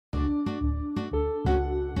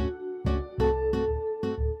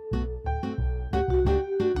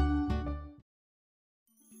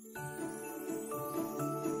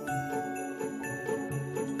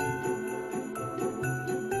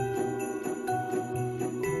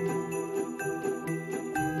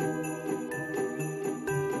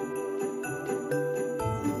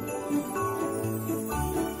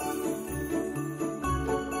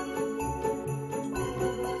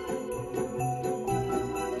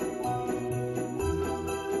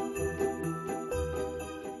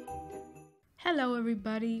Hello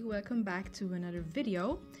everybody, welcome back to another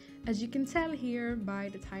video. As you can tell here by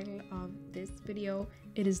the title of this video,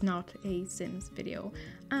 it is not a Sims video.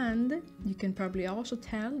 And you can probably also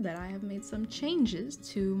tell that I have made some changes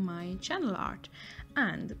to my channel art.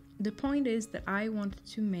 And the point is that I wanted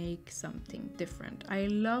to make something different. I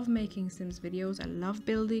love making Sims videos, I love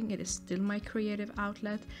building, it is still my creative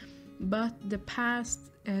outlet. But the past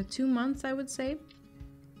 2 months, I would say,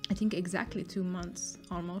 I think exactly 2 months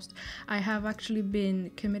almost, I have actually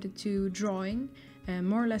been committed to drawing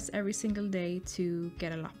more or less every single day to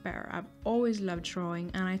get a lot better. I've always loved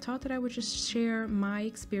drawing, and I thought that I would just share my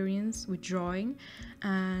experience with drawing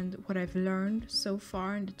and what I've learned so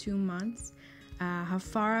far in the 2 months, how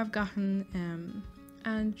far I've gotten,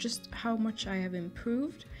 and just how much I have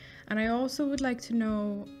improved. And I also would like to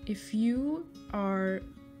know if you are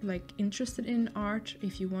interested in art,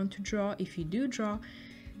 if you want to draw, if you do draw,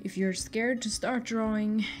 if you're scared to start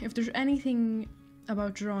drawing, if there's anything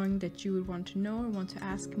about drawing that you would want to know or want to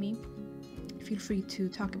ask me, feel free to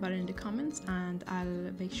talk about it in the comments and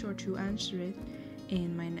I'll make sure to answer it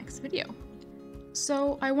in my next video.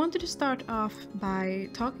 So I wanted to start off by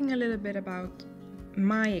talking a little bit about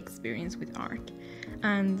my experience with art.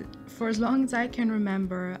 And for as long as I can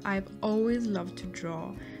remember, I've always loved to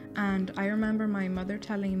draw. And I remember my mother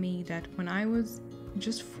telling me that when I was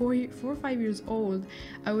just 4 or 5 years old,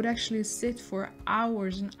 I would actually sit for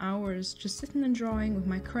hours and hours just sitting and drawing with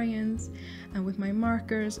my crayons and with my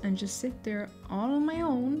markers and just sit there all on my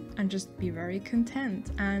own and just be very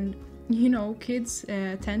content. And you know, kids'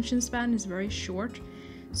 attention span is very short,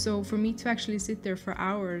 so for me to actually sit there for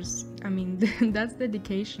hours, I mean, that's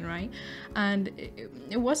dedication, right? And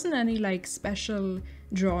it wasn't any special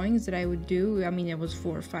drawings that I would do. I mean, I was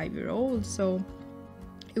 4 or 5 years old, so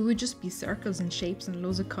it would just be circles and shapes and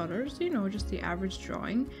loads of colors, you know, just the average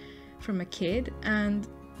drawing from a kid. And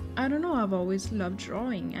I don't know, I've always loved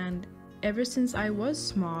drawing, and ever since I was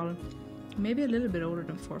small, maybe a little bit older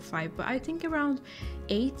than 4 or 5, but I think around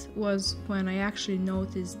 8 was when I actually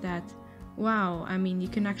noticed that, wow, I mean, you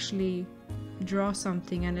can actually draw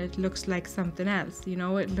something and it looks like something else, you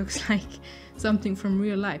know, it looks like something from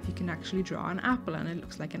real life. You can actually draw an apple and it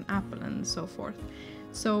looks like an apple and so forth.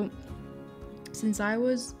 So since I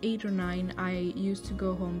was 8 or 9, I used to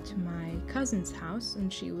go home to my cousin's house,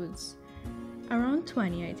 and she was around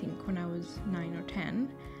 20, I think, when I was 9 or 10.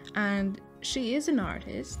 And she is an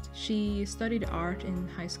artist. She studied art in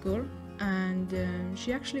high school, and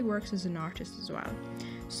she actually works as an artist as well.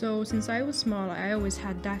 So since I was small, I always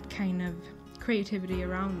had that kind of creativity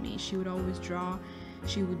around me. She would always draw,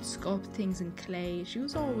 she would sculpt things in clay. She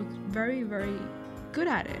was always very, very good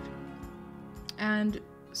at it. And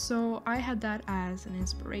so I had that as an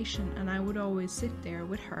inspiration, and I would always sit there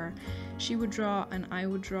with her. She would draw and I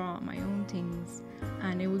would draw my own things,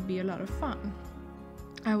 and it would be a lot of fun.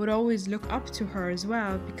 I would always look up to her as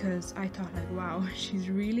well, because I thought wow, she's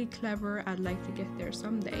really clever, I'd like to get there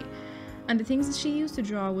someday. And the things that she used to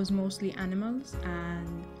draw was mostly animals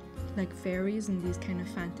and fairies and these kind of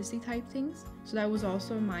fantasy type things. So that was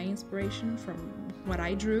also my inspiration from what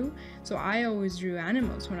I drew. So I always drew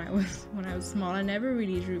animals when I was small. I never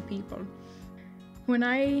really drew people. When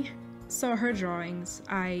I saw her drawings,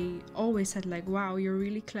 I always said wow, you're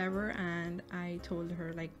really clever, and I told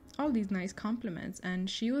her all these nice compliments, and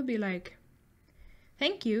she would be like,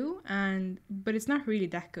 thank you, but it's not really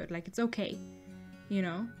that good, it's okay, you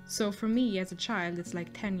know. So for me as a child, it's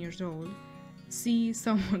 10 years old, see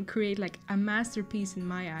someone create a masterpiece in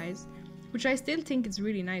my eyes, which I still think is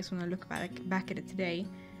really nice when I look back at it today,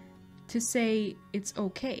 to say it's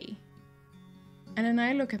okay. And then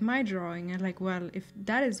I look at my drawing and well, if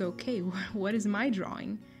that is okay, what is my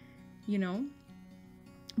drawing, you know?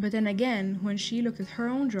 But then again, when she looked at her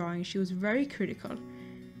own drawing, she was very critical,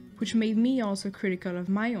 which made me also critical of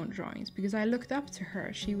my own drawings, because I looked up to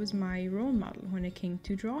her. She was my role model when it came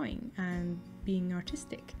to drawing and being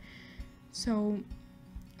artistic. So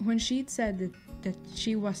when she'd said that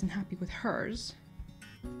she wasn't happy with hers,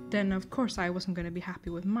 then of course I wasn't going to be happy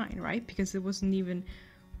with mine, right? Because it wasn't even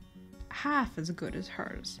half as good as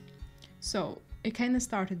hers. So it kind of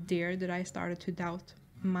started there, that I started to doubt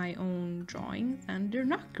my own drawings, and they're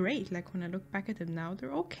not great. When I look back at them now,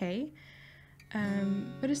 they're okay.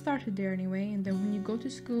 But it started there anyway. And then when you go to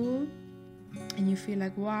school and you feel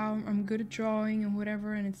wow, I'm good at drawing and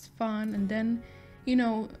whatever, and it's fun, and then, you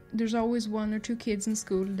know, there's always 1 or 2 kids in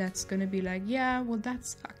school that's gonna be yeah, well, that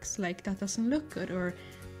sucks, that doesn't look good, or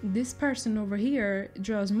this person over here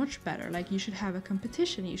draws much better, you should have a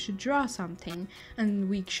competition, you should draw something, and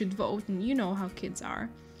we should vote, and you know how kids are.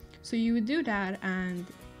 So you would do that, and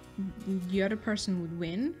the other person would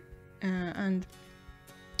win, and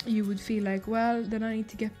you would feel like, well, then I need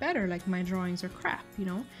to get better, like my drawings are crap, you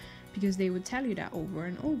know, because they would tell you that over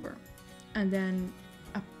and over. And then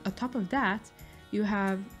on top of that, you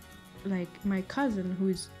have like my cousin who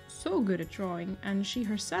is so good at drawing, and she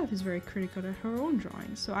herself is very critical at her own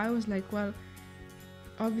drawings. So I was like, well,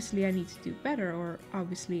 obviously I need to do better, or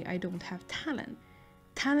obviously I don't have talent.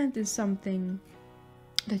 Talent is something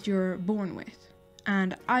that you're born with.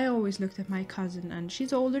 And I always looked at my cousin, and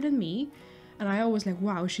she's older than me, and I always like,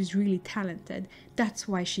 wow, she's really talented. That's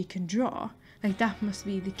why she can draw. Like that must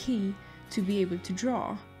be the key to be able to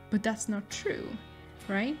draw. But that's not true,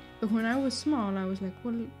 right? But when I was small, I was like,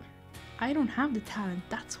 well, I don't have the talent.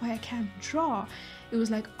 That's why I can't draw. It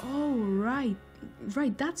was like, oh, right,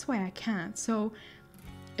 that's why I can't. So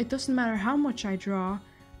it doesn't matter how much I draw,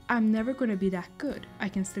 I'm never going to be that good. I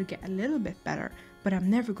can still get a little bit better, but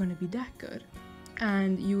I'm never going to be that good.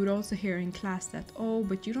 And you would also hear in class that, oh,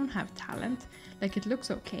 but you don't have talent. Like it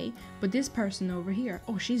looks okay, but this person over here,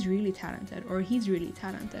 oh, she's really talented, or he's really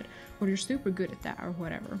talented, or you're super good at that, or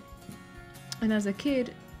whatever. And as a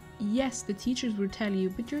kid, yes, the teachers would tell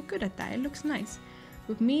you, but you're good at that, it looks nice.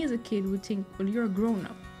 But me as a kid would think, well, you're a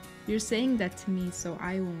grown-up. You're saying that to me so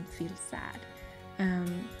I won't feel sad.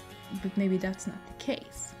 But maybe that's not the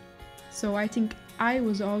case. So I think I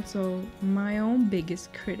was also my own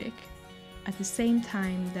biggest critic at the same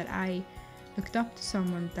time that I looked up to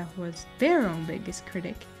someone that was their own biggest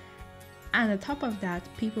critic. And on top of that,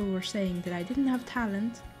 people were saying that I didn't have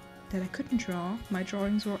talent, that I couldn't draw, my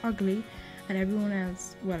drawings were ugly, and everyone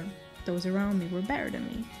else, well, those around me were better than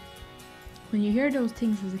me. When you hear those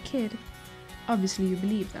things as a kid, obviously you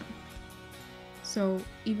believe them. So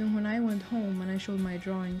even when I went home and I showed my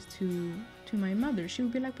drawings to my mother, she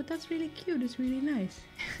would be like, but that's really cute, it's really nice.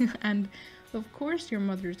 And of course your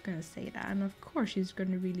mother is going to say that, and of course she's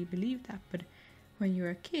going to really believe that. But when you're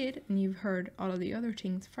a kid and you've heard all of the other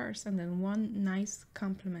things first, and then one nice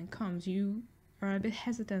compliment comes, you are a bit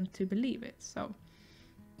hesitant to believe it. So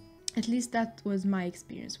at least that was my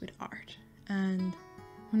experience with art. And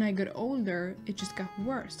when I got older, it just got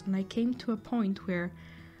worse, and I came to a point where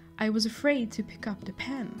I was afraid to pick up the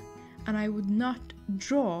pen, and I would not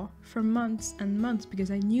draw for months and months because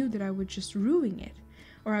I knew that I would just ruin it,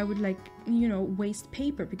 or I would waste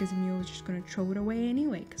paper because I knew I was just going to throw it away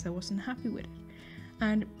anyway because I wasn't happy with it.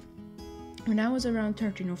 And when I was around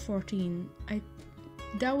 13 or 14,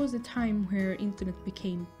 that was the time where internet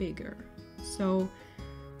became bigger. So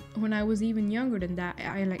when I was even younger than that,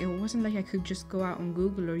 it wasn't like I could just go out on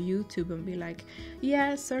Google or YouTube and be like,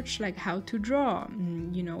 yeah, search like how to draw.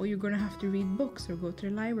 You're gonna have to read books or go to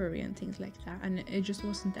the library and things like that. And it just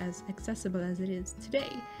wasn't as accessible as it is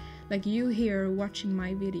today. Like you here watching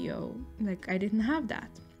my video, like I didn't have that.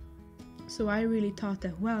 So I really thought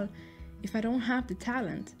that, well, if I don't have the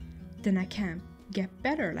talent, then I can't get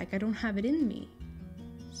better. Like I don't have it in me.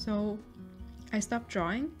 So I stopped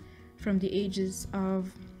drawing from the ages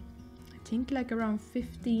of, I think like around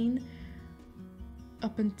 15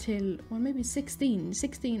 up until, well, maybe 16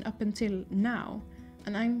 up until now.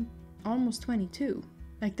 And I'm almost 22.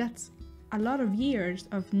 Like that's a lot of years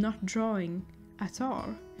of not drawing at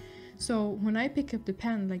all. So when I picked up the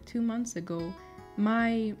pen like 2 months ago,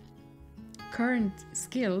 my current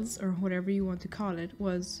skills, or whatever you want to call it,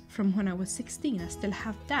 was from when I was 16. I still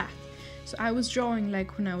have that. So I was drawing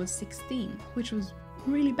like when I was 16, which was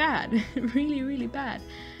really bad, really bad.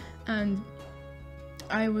 And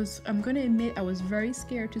I'm gonna admit I was very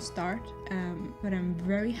scared to start, but I'm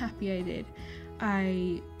very happy I did.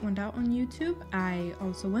 I went out on YouTube. I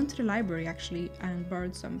also went to the library actually and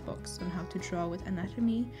borrowed some books on how to draw with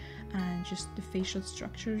anatomy and just the facial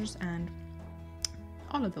structures and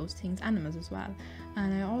all of those things, animals as well.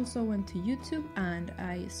 And I also went to YouTube and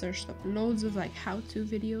I searched up loads of like how-to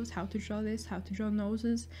videos, how to draw this, how to draw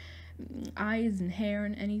noses, eyes and hair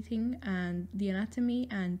and anything, and the anatomy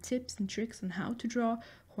and tips and tricks on how to draw,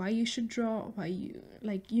 why you should draw, why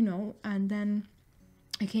you and then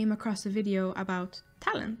I came across a video about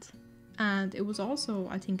talent, and it was also,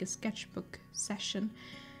 I think, a sketchbook session,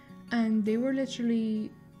 and they were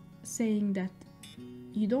literally saying that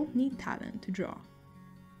you don't need talent to draw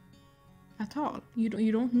at all. You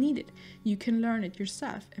don't need it. You can learn it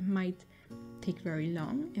yourself. It might take very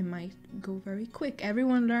long, it might go very quick.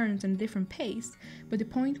 Everyone learns at a different pace, but the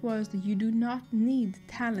point was that you do not need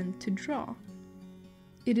talent to draw.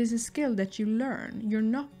 It is a skill that you learn. You're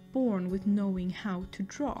not born with knowing how to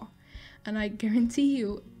draw. And I guarantee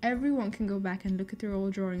you, everyone can go back and look at their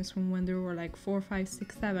old drawings from when they were like 4, 5,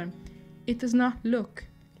 6, 7. It does not look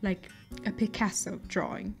like a Picasso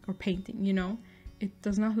drawing or painting, It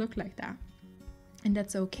does not look like that. And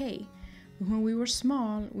that's okay. When we were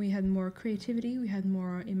small, we had more creativity, we had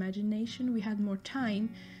more imagination, we had more time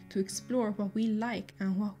to explore what we like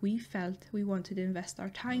and what we felt we wanted to invest our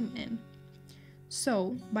time in.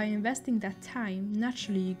 So by investing that time,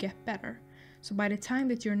 naturally you get better. So by the time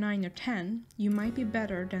that you're 9 or 10, you might be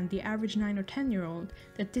better than the average 9 or 10-year-old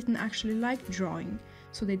that didn't actually like drawing,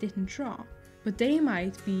 so they didn't draw. But they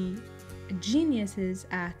might be geniuses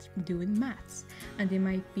at doing maths, and they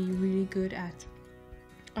might be really good at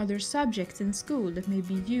other subjects in school that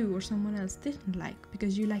maybe you or someone else didn't like,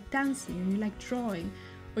 because you like dancing and you like drawing,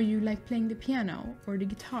 or you like playing the piano or the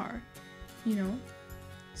guitar, you know?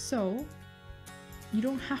 So you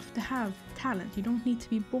don't have to have talent, you don't need to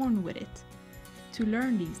be born with it to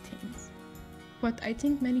learn these things. What I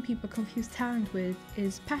think many people confuse talent with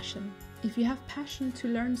is passion. If you have passion to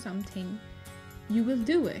learn something, you will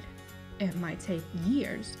do it. It might take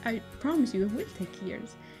years. I promise you it will take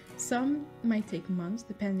years. Some might take months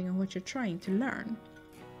depending on what you're trying to learn.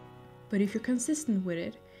 But if you're consistent with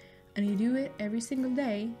it and you do it every single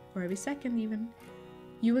day or every second even,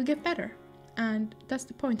 you will get better. And that's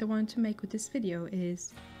the point I wanted to make with this video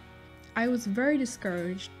is I was very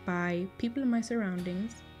discouraged by people in my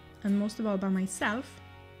surroundings, and most of all by myself,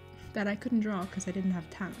 that I couldn't draw because I didn't have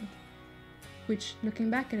talent. Which,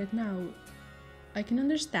 looking back at it now, I can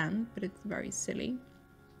understand, but it's very silly.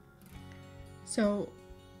 So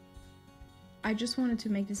I just wanted to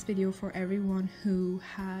make this video for everyone who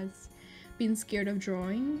has been scared of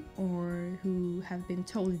drawing, or who have been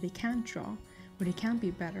told that they can't draw, or they can't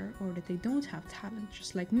be better, or that they don't have talent,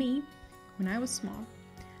 just like me when I was small.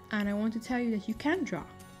 And I want to tell you that you can draw.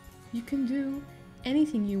 You can do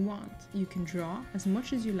anything you want. You can draw as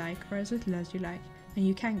much as you like or as little as you like, and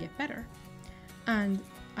you can get better. And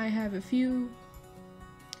I have a few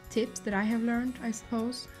tips that I have learned, I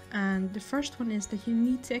suppose. And the first one is that you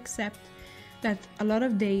need to accept that a lot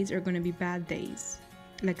of days are going to be bad days.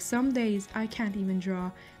 Like some days I can't even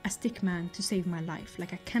draw a stick man to save my life.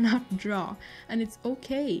 Like I cannot draw, and it's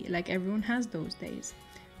okay. Like everyone has those days.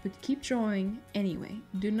 But keep drawing anyway.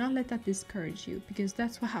 Do not let that discourage you, because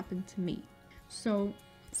that's what happened to me. So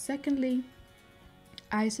secondly,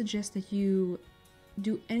 I suggest that you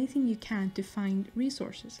do anything you can to find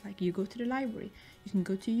resources. Like you go to the library, you can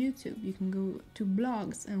go to YouTube, you can go to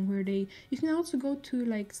blogs, and you can also go to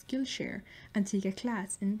like Skillshare and take a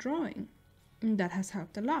class in drawing. And that has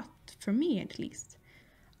helped a lot, for me at least.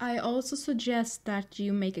 I also suggest that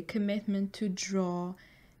you make a commitment to draw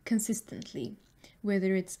consistently,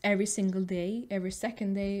 whether it's every single day, every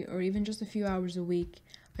second day, or even just a few hours a week.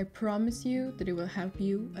 I promise you that it will help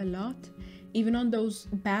you a lot. Even on those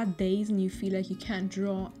bad days and you feel like you can't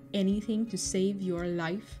draw anything to save your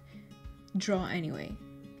life, draw anyway.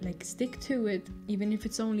 Like stick to it, even if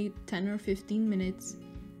it's only 10 or 15 minutes.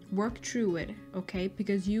 Work through it, okay?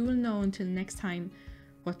 Because you will know until next time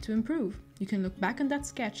what to improve. You can look back on that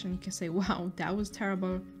sketch and you can say, wow, that was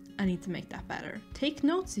terrible. I need to make that better. Take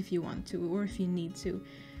notes if you want to, or if you need to.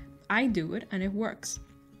 I do it and it works.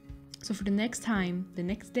 So for the next time, the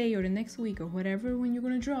next day or the next week or whatever, when you're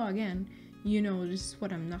going to draw again, you know this is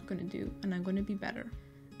what I'm not going to do and I'm going to be better.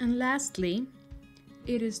 And lastly,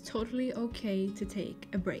 it is totally okay to take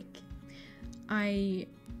a break. I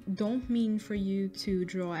don't mean for you to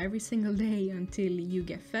draw every single day until you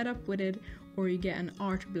get fed up with it or you get an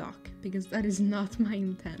art block, because that is not my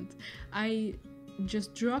intent. I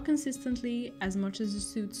just draw consistently as much as it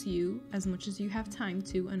suits you, as much as you have time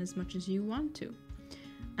to, and as much as you want to,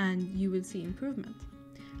 and you will see improvement.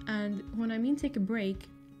 And when I mean take a break,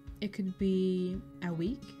 it could be a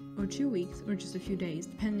week or 2 weeks or just a few days,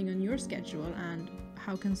 depending on your schedule and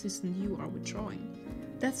how consistent you are with drawing.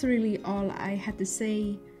 That's really all I had to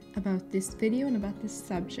say about this video and about this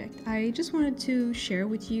subject. I just wanted to share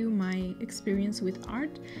with you my experience with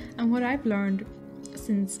art and what I've learned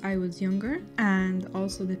since I was younger, and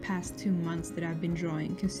also the past 2 months that I've been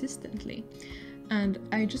drawing consistently. And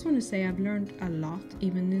I just want to say I've learned a lot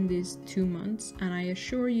even in these 2 months, and I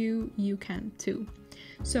assure you, you can too.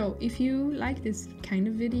 So if you like this kind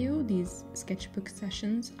of video, these sketchbook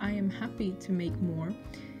sessions, I am happy to make more.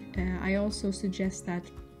 I also suggest that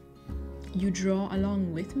you draw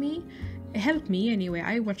along with me. It helped me anyway.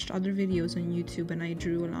 I watched other videos on YouTube and I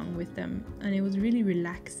drew along with them, and it was really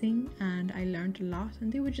relaxing and I learned a lot.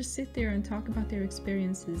 And they would just sit there and talk about their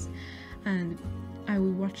experiences, and I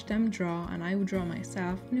would watch them draw and I would draw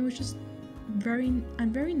myself, and it was just very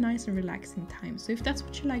nice and relaxing time. So if that's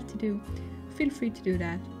what you like to do, feel free to do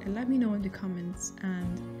that and let me know in the comments.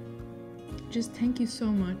 And just thank you so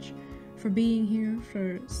much for being here,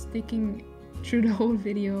 for sticking through the whole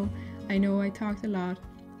video. I know I talked a lot,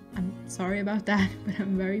 I'm sorry about that, but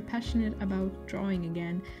I'm very passionate about drawing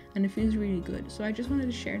again, and it feels really good. So I just wanted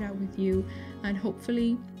to share that with you, and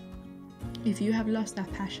hopefully if you have lost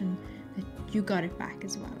that passion, that you got it back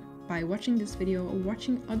as well by watching this video or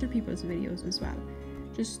watching other people's videos as well.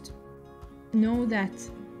 Just know that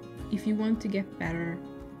if you want to get better,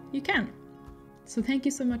 you can. So thank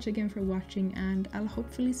you so much again for watching, and I'll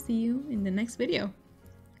hopefully see you in the next video.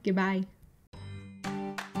 Goodbye.